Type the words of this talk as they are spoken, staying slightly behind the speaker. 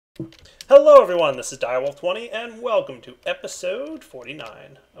Hello everyone, this is Direwolf20 and welcome to episode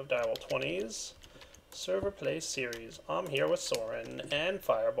 49 of Direwolf20's Server Play series. I'm here with Soren and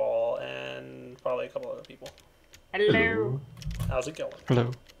Fireball and probably a couple other people. Hello. How's it going?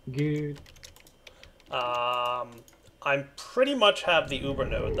 Hello. Good. I pretty much have the Uber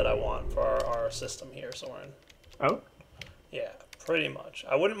node that I want for our system here, Soren. Oh? Yeah, pretty much.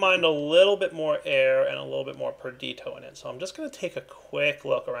 I wouldn't mind a little bit more air and a little bit more Perdito in it, so I'm just going to take a quick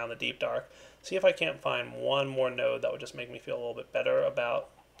look around the Deep Dark, see if I can't find one more node that would just make me feel a little bit better about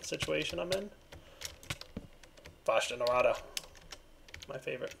the situation I'm in. Vashta Narada, my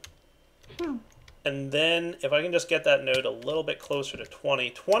favorite. And then if I can just get that node a little bit closer to 20.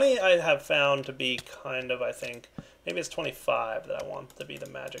 20 I have found to be kind of, I think, maybe it's 25 that I want to be the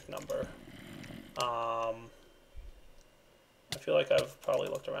magic number. I feel like I've probably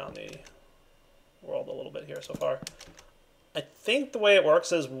looked around the world a little bit here so far. I think the way it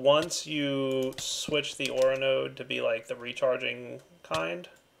works is once you switch the aura node to be like the recharging kind,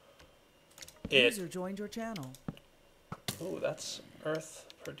 User joined your channel. Ooh, that's Earth,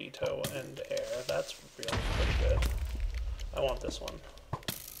 Perdito, and Air. That's really pretty good. I want this one.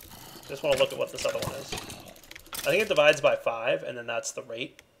 Just want to look at what this other one is. I think it divides by 5, and then that's the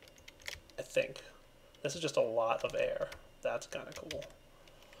rate. I think. This is just a lot of air. That's kind of cool.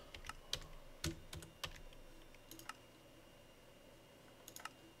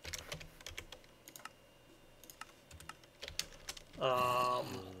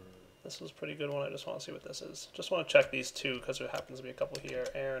 This was a pretty good one. I just want to see what this is. Just want to check these two because there happens to be a couple here.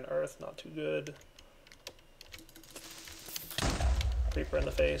 Air and Earth, not too good. Creeper in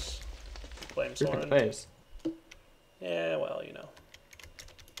the face. Blame Soren. Creeper in the face. Yeah, well, you know.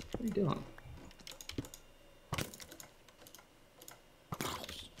 What are you doing?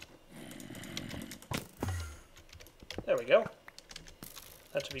 There we go.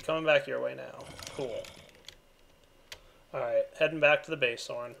 That should be coming back your way now. Cool. Alright, heading back to the base,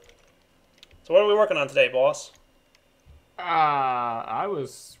 Soren. So what are we working on today, boss? I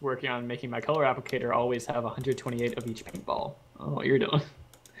was working on making my color applicator always have 128 of each paintball. I don't know what you're doing.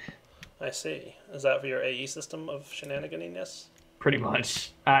 I see. Is that for your AE system of shenaniganiness? Pretty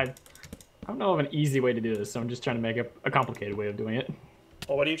much. I don't know of an easy way to do this, so I'm just trying to make a complicated way of doing it.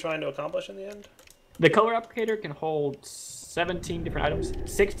 Well, what are you trying to accomplish in the end? The color applicator can hold 17 different items,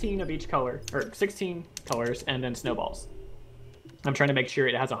 16 of each color, or 16 colors, and then snowballs. I'm trying to make sure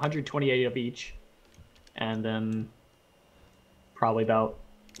it has 128 of each, and then probably about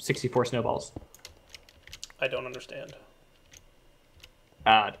 64 snowballs. I don't understand.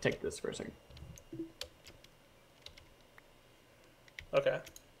 Take this for a second. Okay.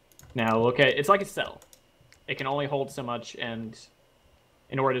 Now look at it's like a cell. It can only hold so much, and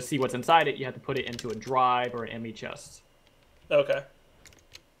in order to see what's inside it, you have to put it into a drive or an ME chest. Okay.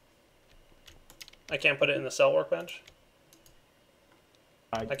 I can't put it in the cell workbench?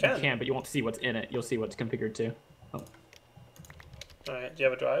 I can. You can, but you won't see what's in it. You'll see what's configured to. Oh. Alright, do you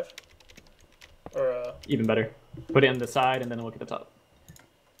have a drive? Or Even better. Put it in the side and then look at the top.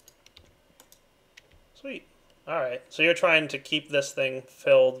 Sweet. Alright, so you're trying to keep this thing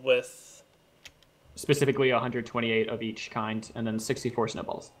filled with... Specifically 128 of each kind, and then 64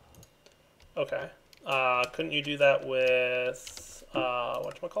 snowballs. Okay. Couldn't you do that with,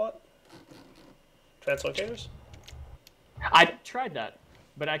 whatchamacallit? Translocators? I tried that,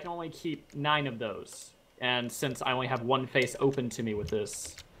 but I can only keep 9 of those. And since I only have one face open to me with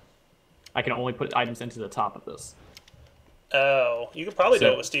this, I can only put items into the top of this. Oh, you could probably do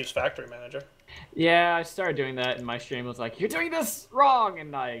it with Steve's Factory Manager. Yeah, I started doing that, and my stream was like, "You're doing this wrong,"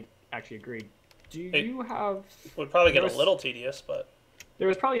 and I actually agreed. Do you have? It would probably get a little tedious, but there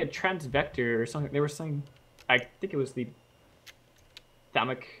was probably a transvector or something. They were saying, I think it was the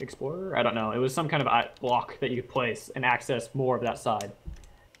Thermic Explorer. I don't know. It was some kind of block that you could place and access more of that side.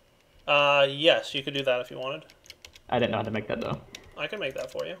 Yes, you could do that if you wanted. I didn't know how to make that though. I can make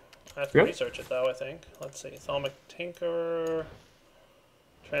that for you. I have to Really? research it though, I think. Let's see. Thalmic Tinkerer,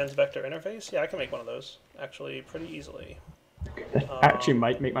 Transvector Interface. Yeah, I can make one of those actually pretty easily. That actually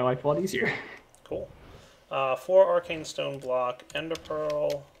might make my life a lot easier. Cool. 4 Arcane Stone Block, Ender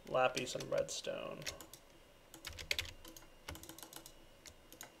Pearl, Lapis, and Redstone.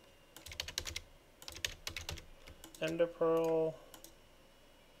 Ender Pearl,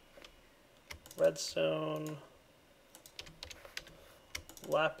 Redstone,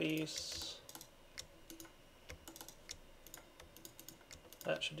 Lapis.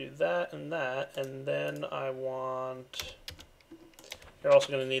 That should do that, and then I want... You're also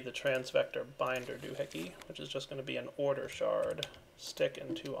going to need the Transvector Binder doohickey, which is just going to be an order shard, stick,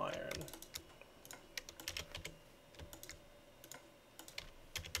 and 2 iron.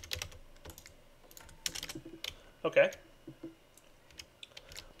 Okay.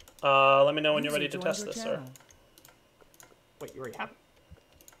 Let me know when you're ready to test this, sir. Wait, you already have it?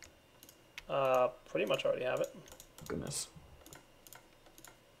 Pretty much already have it. Goodness.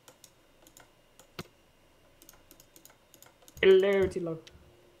 Hello, T-Lo.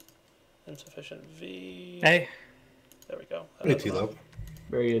 Insufficient V. Hey. There we go. Hey, T-Lo.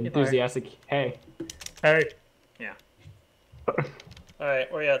 Very enthusiastic. Hey. Hey. Yeah.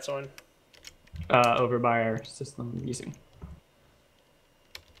 Alright, where you at, Soren? Over by our system using.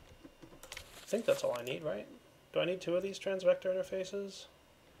 I think that's all I need, right? Do I need 2 of these transvector interfaces?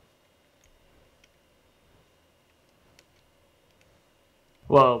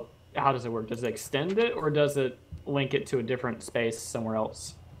 Well, how does it work? Does it extend it, or does it link it to a different space somewhere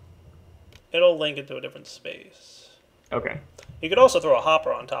else? It'll link it to a different space. Okay. You could also throw a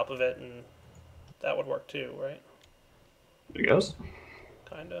hopper on top of it, and that would work too, right? There it goes.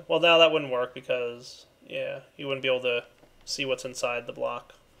 Kinda. Well, now that wouldn't work because, yeah, you wouldn't be able to see what's inside the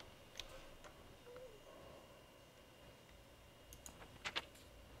block.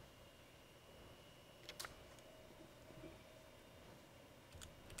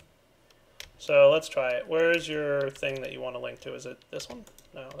 So let's try it. Where's your thing that you want to link to? Is it this one?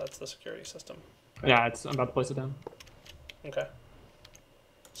 No, that's the security system. Yeah, I'm about to place it down. Okay.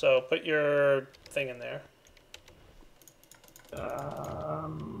 So put your thing in there.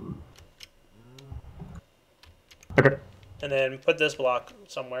 Okay. And then put this block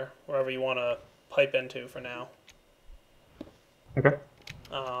somewhere, wherever you want to pipe into for now. Okay.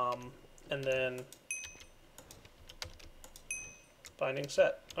 And then binding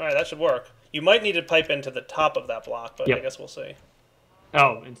set. All right, that should work. You might need to pipe into the top of that block, but I guess we'll see.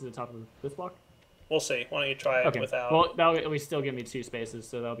 Oh, into the top of this block? We'll see. Why don't you try it without... Well, that'll at least still give me 2 spaces,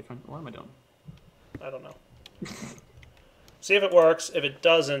 so that'll be fun. What am I doing? I don't know. See if it works. If it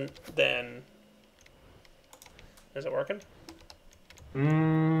doesn't, then... Is it working?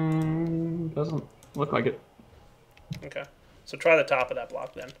 Doesn't look like it. Okay. So try the top of that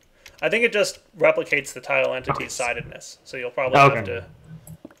block then. I think it just replicates the tile entity's sidedness. So you'll probably have to...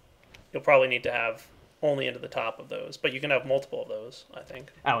 You'll probably need to have only into the top of those, but you can have multiple of those, I think.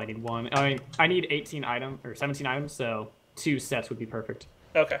 I only need 1. I mean, I need 18 items, or 17 items, so 2 sets would be perfect.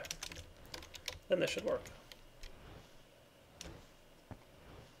 Okay. Then this should work.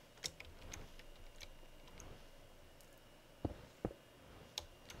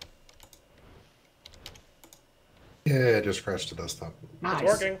 Yeah, I just crashed the desktop. Nice. It's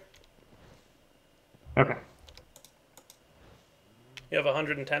working. Okay. You have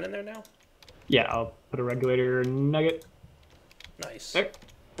 110 in there now? Yeah, I'll put a regulator nugget. Nice. There.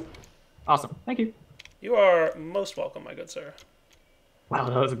 Awesome. Thank you. You are most welcome, my good sir. Wow,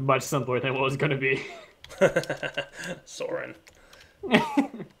 that was much simpler than what it was going to be. Soren.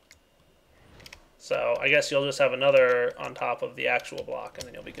 So I guess you'll just have another on top of the actual block, and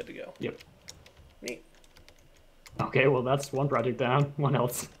then you'll be good to go. Yep. Neat. Okay, well, that's one project down. One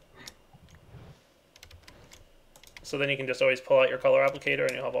else. So then you can just always pull out your color applicator,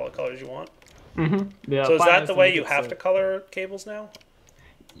 and you'll have all the colors you want. Mm-hmm. Yeah, So is that the way you have to color cables now?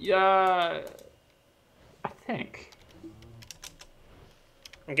 Yeah, I think.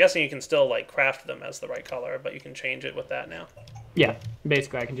 I'm guessing you can still like craft them as the right color, but you can change it with that now. Yeah,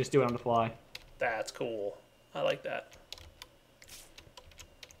 basically I can just do it on the fly. That's cool. I like that.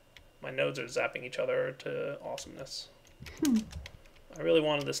 My nodes are zapping each other to awesomeness. I really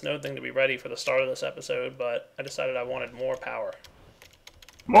wanted this node thing to be ready for the start of this episode, but I decided I wanted more power.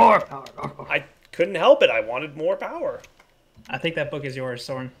 More power. I couldn't help it. I wanted more power. I think that book is yours,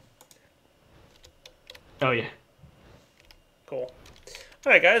 Soren. Oh, yeah. Cool.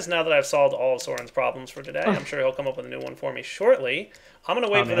 All right, guys, now that I've solved all of Soren's problems for today, I'm sure he'll come up with a new one for me shortly. I'm going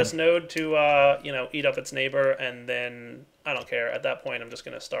to wait for this node to, eat up its neighbor, and then I don't care. At that point, I'm just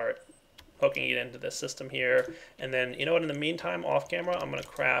going to start hooking it into this system here. And then, you know what, in the meantime, off camera, I'm going to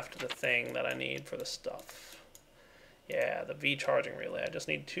craft the thing that I need for the stuff. Yeah, the V charging relay. I just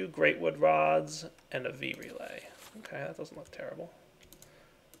need 2 great wood rods and a V relay. Okay, that doesn't look terrible.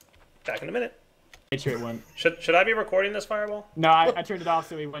 Back in a minute. Made sure it went. Should I be recording this, Fireball? No, I turned it off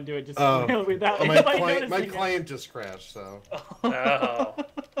so we wouldn't do it just without My client just crashed, so. Oh.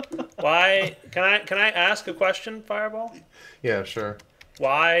 Why? Can I ask a question, Fireball? Yeah, sure.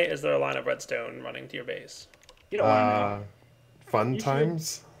 Why is there a line of redstone running to your base? You don't want to know. Fun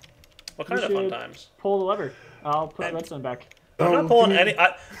times? What kind of fun times? Pull the lever. I'll put the redstone back. I'm not pulling any...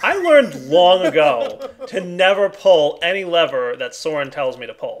 I learned long ago to never pull any lever that Soren tells me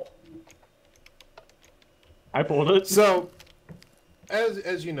to pull. I pulled it. So,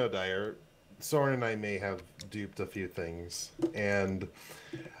 as you know, Dyer, Soren and I may have duped a few things, and...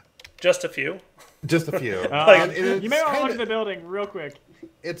 Just a few? Just a few. Like, and you may want to look kinda, at the building real quick.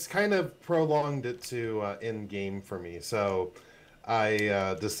 it's kind of prolonged it to in game for me, so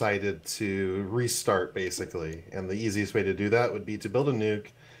I decided to restart basically, and the easiest way to do that would be to build a nuke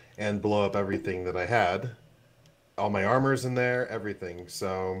and blow up everything that I had. All my armor's in there, everything.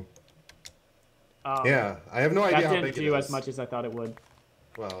 So yeah, I have no idea That how didn't big it do is. as much as I thought it would.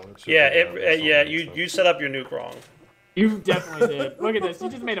 Well, it should Yeah, take out this yeah. one, so. You set up your nuke wrong. You definitely did. Look at this. You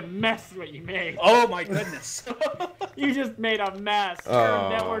just made a mess of what you made. Oh my goodness. You just made a mess. Oh. Your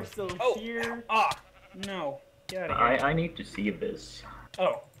network's still Oh. here. Ah, no. Get out of here. I need to see this.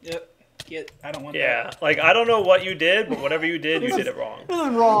 Oh, yep. I don't want Yeah, that. like I don't know what you did, but whatever you did, you did it wrong. This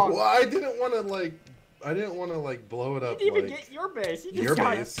is wrong. Well, I didn't want to blow it You up. didn't even like, get your base. You your just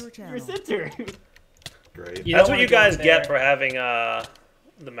got base. your center. Great. You That's don't what you wanna go guys in get there. for having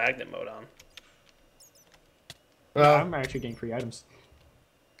the magnet mode on. Well, I'm actually getting free items.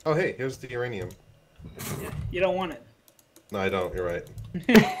 oh hey, here's the uranium. You don't want it. No, I don't. You're right.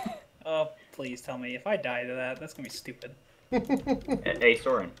 Oh, please tell me. If I die to that, that's going to be stupid. Hey,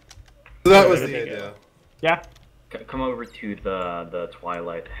 Soren, So that was Where the did they idea. Yeah, come over to the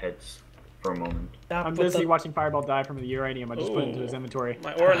Twilight heads for a moment. I'm busy watching Fireball die from the uranium. I just put it into his Ooh. inventory.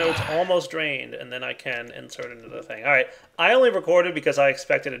 My aura node's almost drained, and then I can insert it into the thing. All right, I only recorded because I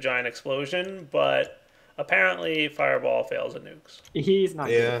expected a giant explosion, but apparently Fireball fails at nukes. He's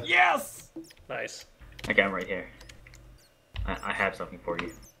not Yeah. good. Yes! Nice. Okay, I'm right here. I have something for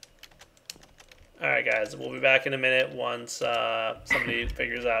you. All right, guys, we'll be back in a minute once somebody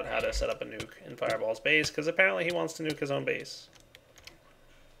figures out how to set up a nuke in Fireball's base, because apparently he wants to nuke his own base.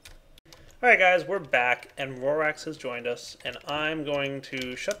 All right, guys, we're back, and Rorax has joined us, and I'm going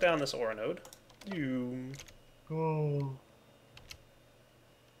to shut down this aura node.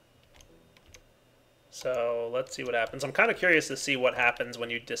 So let's see what happens. I'm kind of curious to see what happens when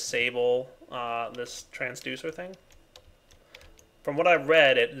you disable this transducer thing. From what I've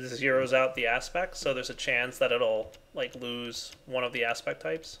read, it zeroes out the aspects, so there's a chance that it'll like lose one of the aspect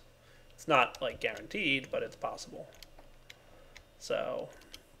types. It's not like guaranteed, but it's possible. So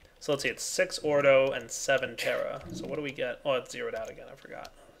let's see. It's 6 Ordo and 7 Terra. So what do we get? Oh, it's zeroed out again. I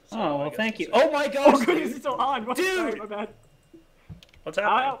forgot. So Oh, I well, guess thank you. we'll see. Oh my Oh, gosh, goodness, dude! he's still on. What? Dude! Sorry, my bad. What's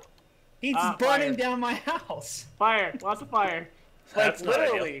happening? Ow. He's Fire. burning down my house. Fire. Lots of fire. That's Like, not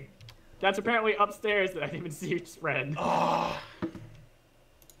ideal. literally. That's apparently upstairs that I didn't even see spread. Oh.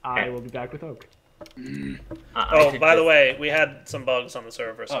 I will be back with Oak. Oh, by the way, we had some bugs on the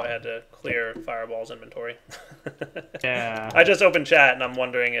server, so I had to clear Fireball's inventory. Yeah. I just opened chat, and I'm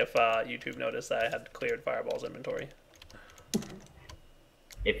wondering if YouTube noticed that I had cleared Fireball's inventory.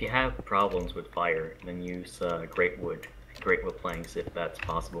 If you have problems with fire, then use great wood planks if that's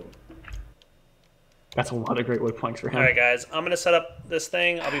possible. That's a lot of great wood planks for him. Alright, guys, I'm going to set up this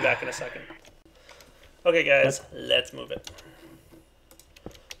thing. I'll be back in a second. Okay, guys, let's move it.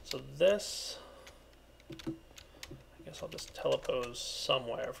 So this... I guess I'll just telepose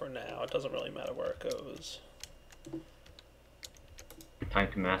somewhere for now. It doesn't really matter where it goes.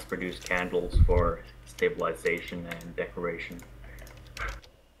 Time to mass produce candles for stabilization and decoration.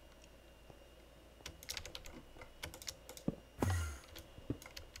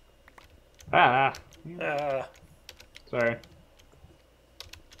 Ah. Ah, Sorry.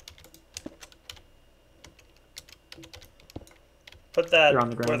 put that You're on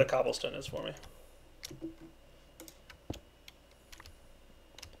the where ground. the cobblestone is for me.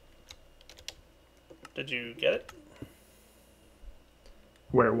 Did you get it?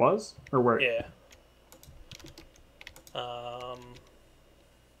 Where it was? Or where? Yeah.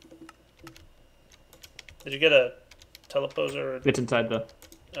 Did you get a teleposer? It's inside the...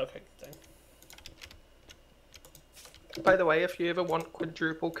 Okay, thing. By the way, if you ever want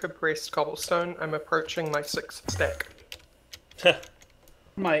quadruple compressed cobblestone, I'm approaching my 6th stack.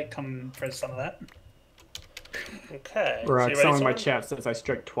 Might come for some of that. Okay. Or So you ready, someone in my Soren? chat says I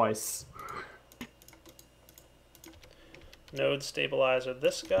struck twice. Node stabilizer,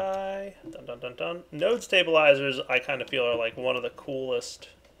 this guy. Dun dun dun dun. Node stabilizers, I kind of feel are like one of the coolest,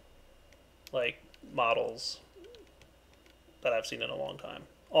 like, models that I've seen in a long time.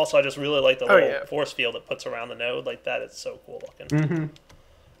 Also, I just really like the little force field it puts around the node. Like, that is so cool looking. Mm-hmm.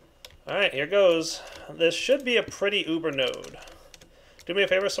 Alright, here goes. This should be a pretty uber node. Do me a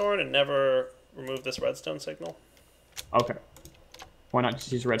favor, Soren, and never remove this redstone signal. Okay. Why not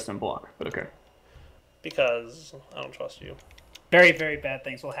just use a redstone block? But okay. Because I don't trust you. Very, very bad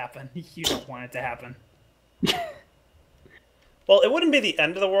things will happen. You don't want it to happen. Well, it wouldn't be the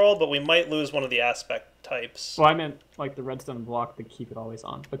end of the world, but we might lose one of the aspect types. Well, I meant like the redstone block to keep it always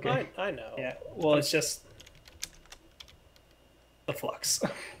on. Okay. I know. Yeah, well, it's just the flux.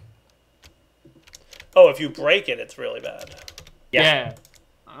 Oh, if you break it, it's really bad. Yeah.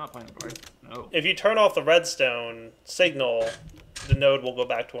 I'm not playing the board. No. If you turn off the redstone signal, the node will go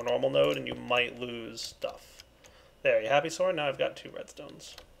back to a normal node, and you might lose stuff. There, you happy, Soren? Now I've got 2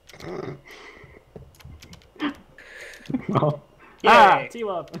 redstones. Well. Yay.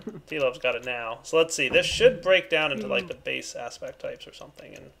 T-Love. T-Love's got it now. So let's see. This should break down into like the base aspect types or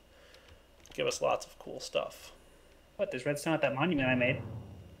something, and give us lots of cool stuff. What? There's redstone at that monument I made.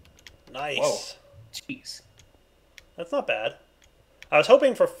 Nice. Whoa. Jeez. That's not bad. I was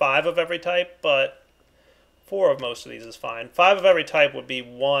hoping for 5 of every type, but 4 of most of these is fine. 5 of every type would be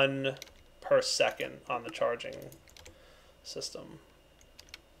 1 per second on the charging system.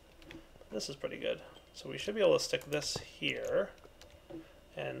 This is pretty good. So we should be able to stick this here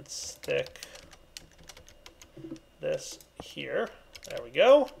and stick this here. There we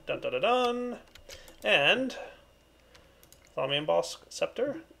go. Dun dun dun dun. And Thaumian Boss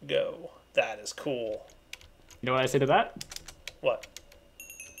Scepter, go. That is cool. You know what I say to that? What?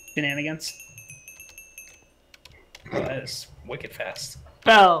 Shenanigans. Oh, that is wicked fast.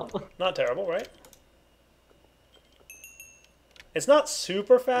 Fell. Not terrible, right? It's not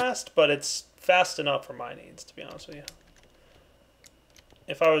super fast, but it's fast enough for my needs, to be honest with you.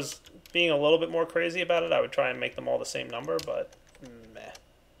 If I was being a little bit more crazy about it, I would try and make them all the same number, but meh.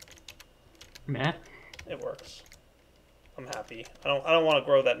 Meh. It works. I'm happy. I don't want to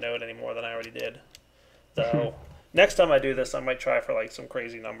grow that node any more than I already did. So next time I do this, I might try for like some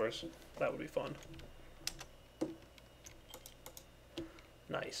crazy numbers. That would be fun.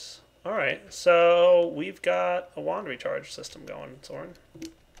 Nice. All right, so we've got a wand recharge system going, Soren,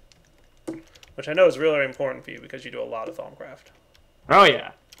 which I know is really important for you because you do a lot of Thaumcraft. Oh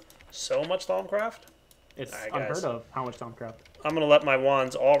yeah. So much Thaumcraft? It's All right, guys. unheard of how much Thaumcraft. I'm gonna let my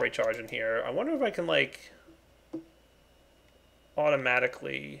wands all recharge in here. I wonder if I can like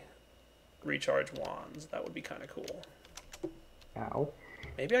automatically recharge wands. That would be kind of cool. Ow.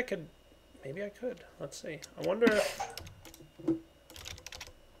 Maybe I could. Maybe I could. Let's see. I wonder if...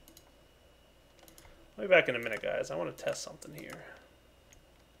 I'll be back in a minute, guys. I want to test something here.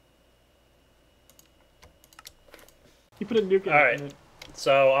 You put a nuke in All it, right. and it-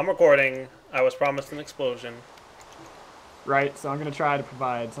 So I'm recording. I was promised an explosion. Right, so I'm gonna try to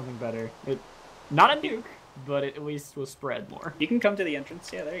provide something better. Not a nuke, but it at least will spread more. You can come to the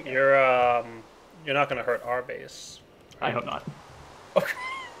entrance. Yeah, there you go. You're not gonna hurt our base. I hope not.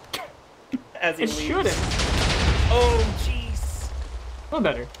 As he It leaves. shouldn't. Oh, jeez. A little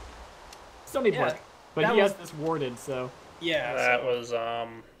better. Still needs Yeah, work. But that he has was- this warded, so... Yeah. That so- was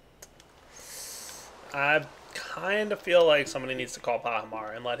I kind of feel like somebody needs to call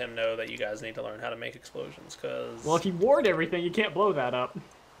Pahamar and let him know that you guys need to learn how to make explosions, because Well, if you ward everything, you can't blow that up.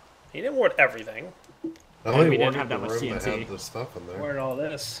 he didn't ward everything. I And only we didn't wanted have the that much room that TNT. had the stuff in there. Where'd all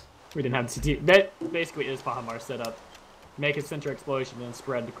this? We didn't have CT. That basically is Pahamar's setup. Make a center explosion and then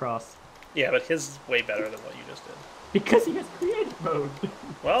spread across. Yeah, but his is way better than what you just did. Because he has creative mode.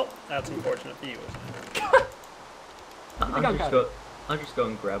 Well, that's unfortunate for you, isn't it? I'll just go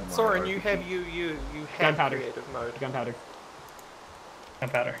and grab my Soren, you RPG. have you have Gunpowder. creative mode. Gunpowder.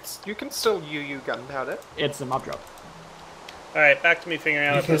 Gunpowder. You can still gunpowder. It's a mob drop. All right, back to me figuring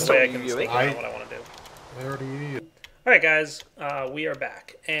out You if there's a can way I still can use it. sneak around what I want to do. I already used. All right, guys, we are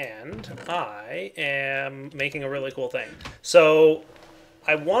back, and I am making a really cool thing. So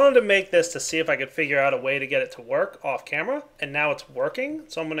I wanted to make this to see if I could figure out a way to get it to work off camera, and now it's working,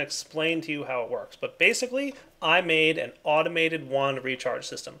 so I'm going to explain to you how it works. But basically, I made an automated wand recharge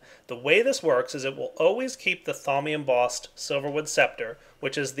system. The way this works is it will always keep the Thaumian embossed Silverwood Scepter,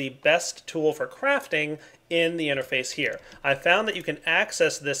 which is the best tool for crafting, in the interface here. I found that you can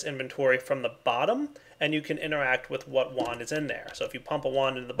access this inventory from the bottom, and you can interact with what wand is in there. So if you pump a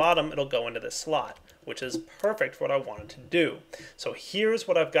wand into the bottom, it'll go into this slot, which is perfect for what I wanted to do. So here's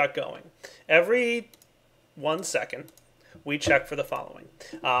what I've got going. Every 1 second, we check for the following.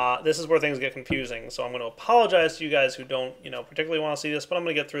 This is where things get confusing, so I'm going to apologize to you guys who don't, particularly want to see this, but I'm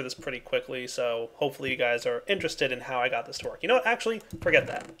going to get through this pretty quickly, so hopefully you guys are interested in how I got this to work. You know what? Actually, forget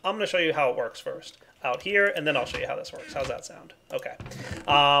that. I'm going to show you how it works first out here, and then I'll show you how this works. How's that sound? Okay.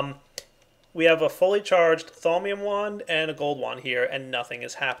 We have a fully charged Thaumian wand and a gold wand here, and nothing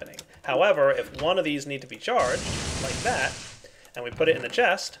is happening. However, if one of these need to be charged, like that, and we put it in the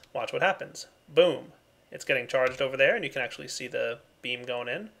chest, watch what happens. Boom. It's getting charged over there, and you can actually see the beam going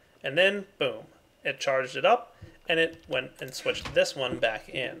in. And then, boom. It charged it up, and it went and switched this one back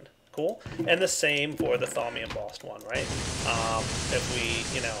in. Cool? And the same for the Thaumian embossed one, right? If we,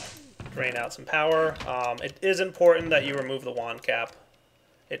 drain out some power, it is important that you remove the wand cap.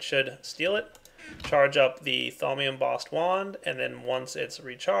 It should steal it. charge up the Thaumium embossed wand, and then once it's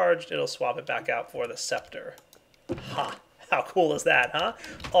recharged, it'll swap it back out for the scepter. Ha! How cool is that, huh?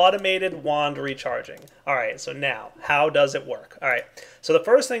 Automated wand recharging. All right, so now, how does it work? All right, so the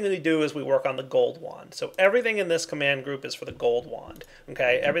first thing that we do is we work on the gold wand. So everything in this command group is for the gold wand,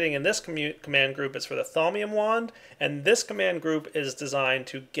 okay? Everything in this command group is for the Thaumium wand, and this command group is designed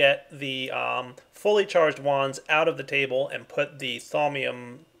to get the fully charged wands out of the table and put the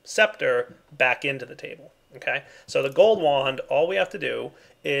Thaumium scepter back into the table, okay? So the gold wand, all we have to do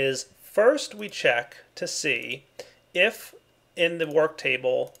is first we check to see if in the work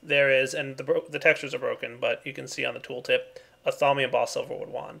table there is, and the textures are broken, but you can see on the tooltip, a Thaumium embossed silverwood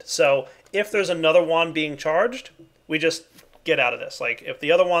wand. So if there's another wand being charged, we just get out of this. Like if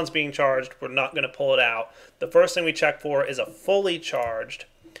the other wand's being charged, we're not going to pull it out. The first thing we check for is a fully charged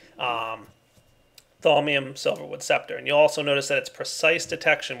Thaumium silverwood scepter. And you'll also notice that it's precise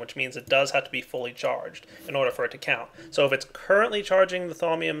detection, which means it does have to be fully charged in order for it to count. So if it's currently charging the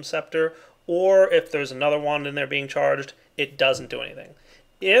Thaumium scepter, or if there's another wand in there being charged, it doesn't do anything.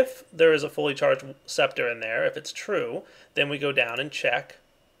 If there is a fully charged scepter in there, if it's true, then we go down and check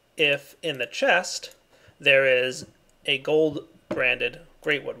if in the chest there is a gold branded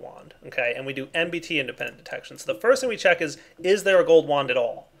Greatwood wand, okay? And we do NBT independent detection. So the first thing we check is there a gold wand at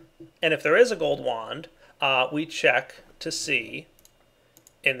all? And if there is a gold wand, we check to see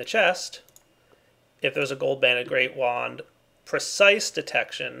in the chest if there's a gold banded great wand precise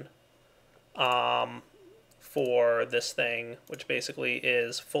detection for this thing, which basically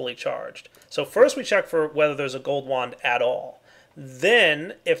is fully charged. So first we check for whether there's a gold wand at all.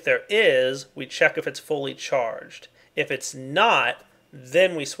 Then, if there is, we check if it's fully charged. If it's not,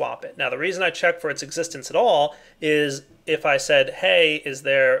 then we swap it. Now, the reason I check for its existence at all is if I said, hey, is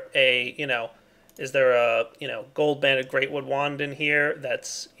there a gold banded Greatwood wand in here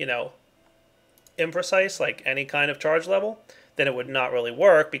that's, imprecise, like any kind of charge level, then it would not really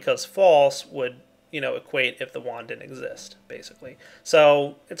work because false would, equate if the wand didn't exist, basically.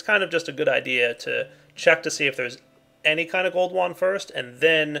 So it's kind of just a good idea to check to see if there's any kind of gold wand first, and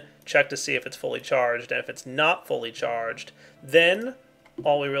then check to see if it's fully charged. And if it's not fully charged, then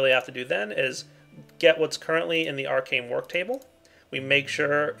all we really have to do then is get what's currently in the arcane work table. We make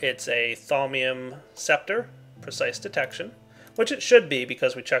sure it's a Thaumium scepter, precise detection, which it should be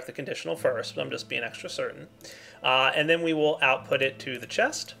because we checked the conditional first, but I'm just being extra certain. And then we will output it to the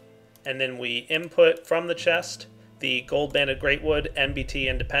chest, and then we input from the chest the gold banded Greatwood NBT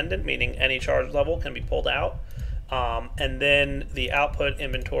independent, meaning any charge level can be pulled out. And then the output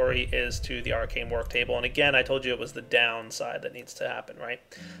inventory is to the arcane work table. And again, I told you it was the downside that needs to happen, right?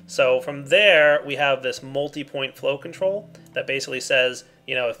 So from there, we have this multi-point flow control that basically says,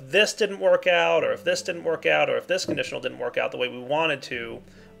 if this didn't work out, or if this didn't work out, or if this conditional didn't work out the way we wanted to,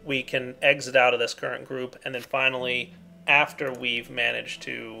 we can exit out of this current group. And then finally, after we've managed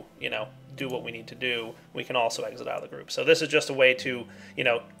to, do what we need to do, we can also exit out of the group. So this is just a way to,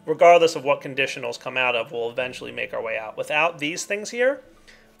 regardless of what conditionals come out of, we'll eventually make our way out. Without these things here,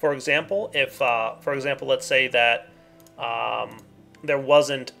 for example, if, let's say that there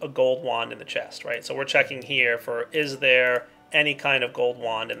wasn't a gold wand in the chest, right? So we're checking here for, is there any kind of gold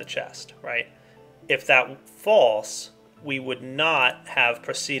wand in the chest, right? If that false, we would not have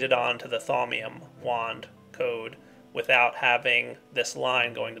proceeded on to the Thaumium wand code without having this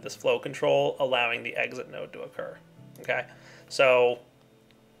line going to this flow control, allowing the exit node to occur, okay? So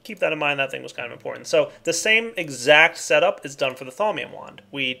keep that in mind, that thing was kind of important. So the same exact setup is done for the Thaumium wand.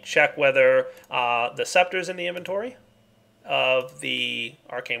 We check whether the scepter is in the inventory of the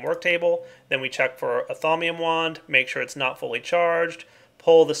arcane work table, then we check for a Thaumium wand, make sure it's not fully charged,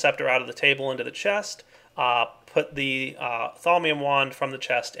 pull the scepter out of the table into the chest, put the Thaumium wand from the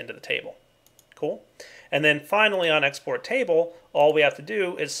chest into the table. Cool? And then finally on export table, all we have to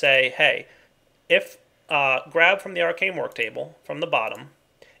do is say, hey, if grab from the arcane work table from the bottom,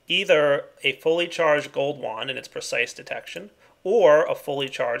 either a fully charged gold wand and its precise detection, or a fully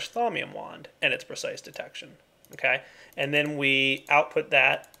charged Thaumium wand and its precise detection. Okay? And then we output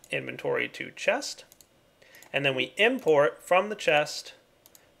that inventory to chest, and then we import from the chest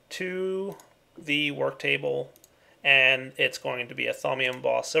to the work table, and it's going to be a Thaumium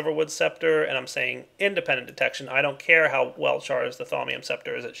embossed silverwood scepter, and I'm saying independent detection. I don't care how well charged the Thaumium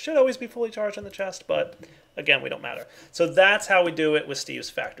scepter is. It should always be fully charged in the chest, but again, we don't matter. So that's how we do it with Steve's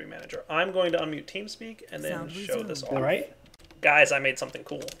Factory Manager. I'm going to unmute TeamSpeak and then show this off. All right. Guys, I made something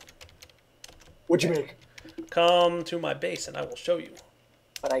cool. What'd you make? Come to my base and I will show you.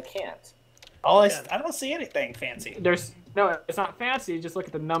 But I can't. I don't see anything fancy. No, it's not fancy. Just look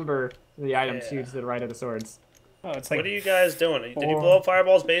at the number of the items huge to the right of the swords. Oh, it's like What are you guys doing? Did you 4. blow up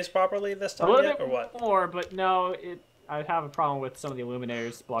Fireball's base properly this A time little yet, bit or what? more, but no, I have a problem with some of the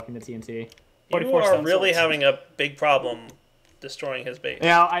illuminators blocking the TNT. You 44 are stone really swords. having a big problem destroying his base.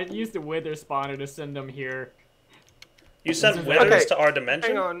 Yeah, I used the wither spawner to send them here. You sent Okay. withers to our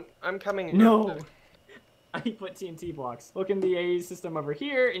dimension? Hang on, I'm coming. No! I put TNT blocks. Look in the AE system over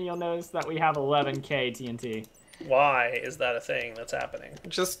here, and you'll notice that we have 11k TNT. Why is that a thing that's happening?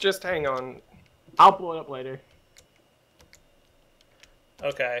 Just hang on. I'll blow it up later.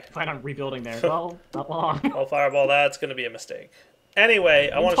 Okay. Plan on rebuilding there. Well, not long. Well, Fireball, that's going to be a mistake. Anyway,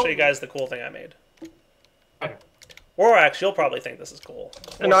 I want to show you guys the cool thing I made. Okay. Rorax, you'll probably think this is cool.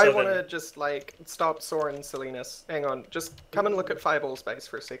 And More I so want than- to just like stop Soren's silliness. Hang on, just come and look at Fireball's base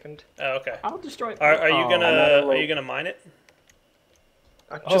for a second. Oh, okay. I'll destroy. Are you Oh. gonna mine it?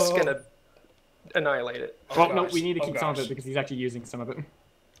 I'm just gonna annihilate it. Well, Oh, no, gosh. we need to Oh, keep some of gosh. it because he's actually using some of it.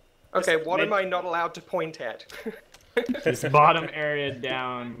 Okay, what made- am I not allowed to point at? This bottom area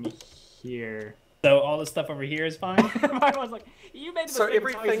down here. So all this stuff over here is fine? I was like, you made the So mistake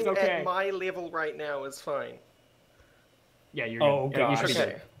of telling us everything it's okay. at my level right now is fine. Yeah, you're Oh, good. Yeah, you should gosh. be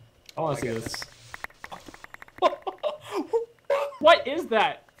Okay. good. I want to see this. What is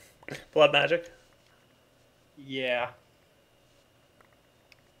that? Blood magic? Yeah.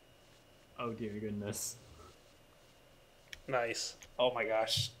 Oh dear goodness. Nice. Oh my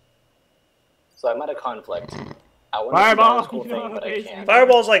gosh. So I'm at a conflict. I want Fireball! to do this cool thing, but I Okay. can't.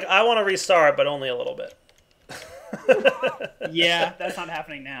 Fireball's like, I want to restart, but only a little bit. Yeah, that's not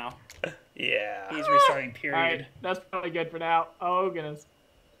happening now. Yeah. He's restarting, period. Alright, that's probably good for now. Oh goodness.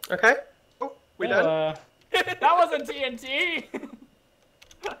 Okay. Oh, we done? That wasn't TNT!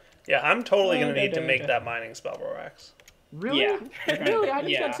 Yeah, I'm totally Oh, going to need to okay, make okay. that mining spell, Rorax. Really? Yeah. Really? I did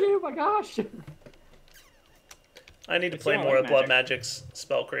Yeah. that too, my gosh. I need to It's play not more like with Blood magic. Magic's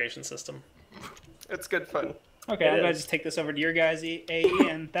spell creation system. It's good fun. Okay, It I'm gonna is. just take this over to your guys' AE,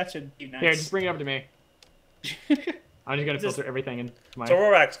 and that should be nice. Here, just bring it over to me. I'm just gonna Just- filter everything in my... So,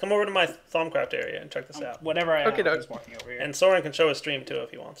 Rorax, come over to my Thumbcraft area and check this out. Whatever I am, Okay, I'm doke. just walking over here. And Soren can show his stream too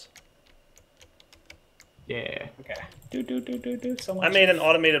if he wants. Yeah. Okay. Do. So much. I made an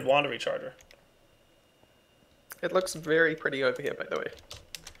automated wand recharger. It looks very pretty over here, by the way.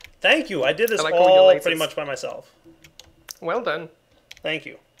 Thank you. I did this I like all your all pretty lasers. much by myself. Well done. Thank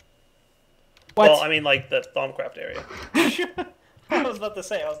you. What? Well, I mean, like the Thumbcraft area. I was about to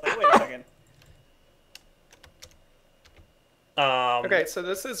say, I was like, wait a second. Okay, so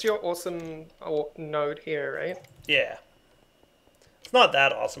this is your awesome node here, right? Yeah. It's not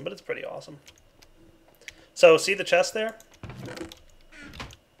that awesome, but it's pretty awesome. So, see the chest there?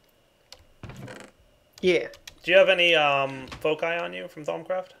 Yeah. Do you have any foci on you from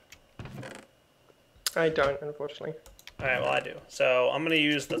Thumbcraft? I don't, unfortunately. Alright, well I do. So I'm going to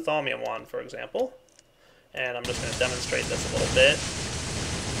use the Thaumium wand, for example. And I'm just going to demonstrate this a little bit.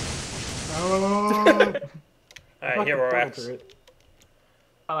 Alright, here, Rorax.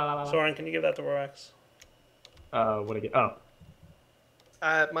 Soren, can you give that to Rorax? What I get? Oh.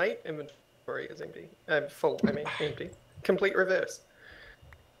 My inventory is empty. Full, I mean, empty. Complete reverse.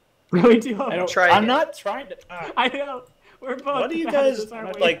 Really do? I don't. Try I'm again. not trying to. I know. We're both. What are you bad at guys, this,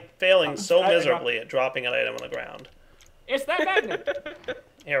 aren't we? like, failing so I dropped- miserably at dropping an item on the ground? It's that magnet.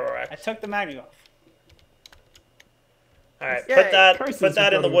 Here, I Rorax. took the magnet off. Alright, Yay, put that curses put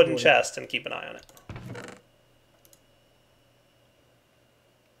that in the is wooden really chest and keep an eye on it.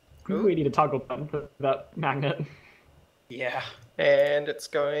 We need a toggle button for that magnet. Yeah. And it's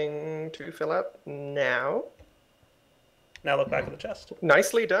going to fill up now. Now look back at the chest.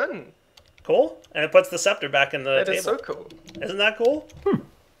 Nicely done. Cool? And it puts the scepter back in the That table. is so cool. Isn't that cool?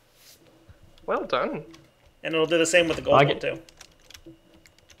 Well done. And it'll do the same with the gold Like one, it. too.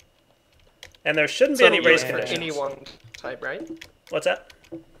 And there shouldn't be So any it'll do race it for conditions. any one type, right? What's that?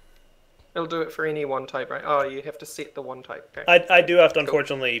 It'll do it for any one type, right? Oh, you have to set the one type. Okay. I do have to,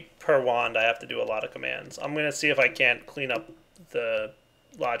 unfortunately, per wand, I have to do a lot of commands. I'm going to see if I can't clean up the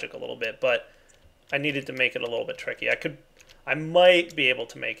logic a little bit, but I needed to make it a little bit tricky. I might be able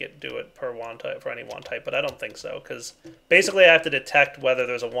to make it do it per wand type, for any wand type, but I don't think so, because basically I have to detect whether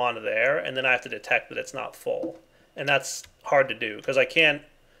there's a wand there, and then I have to detect that it's not full. And that's hard to do, because I can't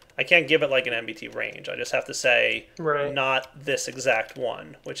give it like an MBT range. I just have to say, Right. not this exact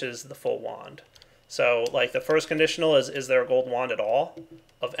one, which is the full wand. So, like, the first conditional is there a gold wand at all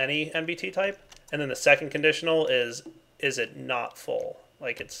of any MBT type? And then the second conditional is it not full?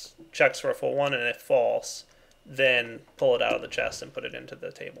 Like, it's checks for a full one, and if false, then pull it out of the chest and put it into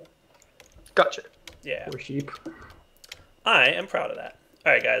the table. Gotcha. Yeah. Poor sheep. I am proud of that.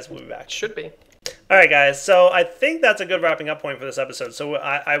 All right, guys, we'll be back. Should be. All All right, guys. So I think that's a good wrapping up point for this episode. So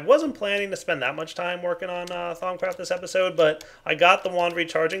I wasn't planning to spend that much time working on Thaumcraft this episode, but I got the wand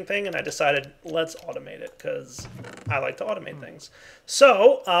recharging thing, and I decided let's automate it because I like to automate things.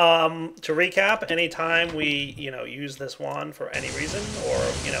 So to recap, anytime we use this wand for any reason or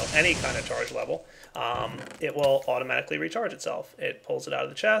any kind of charge level, it will automatically recharge itself. It pulls it out of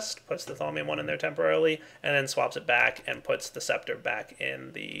the chest, puts the Thaumium one in there temporarily, and then swaps it back and puts the scepter back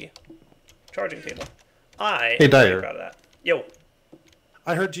in the charging table. I am very proud of that. Yo.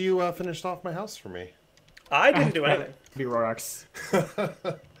 I heard you finished off my house for me. I didn't do anything. Be Rorax.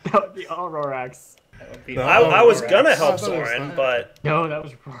 That would be all Rorax. I was gonna help Soren, but No, that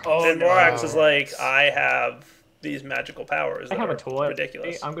was Rorax. then Rorax is like, I have these magical powers that I have are a toy.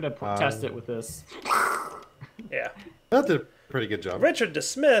 ridiculous. I'm gonna test it with this. Yeah. That did a pretty good job. Richard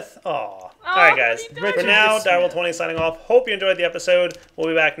DeSmith. Aw. Alright, guys. For now, Direwolf20 signing off. Hope you enjoyed the episode. We'll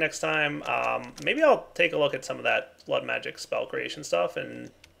be back next time. Maybe I'll take a look at some of that blood magic spell creation stuff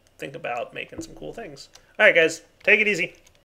and think about making some cool things. Alright, guys. Take it easy.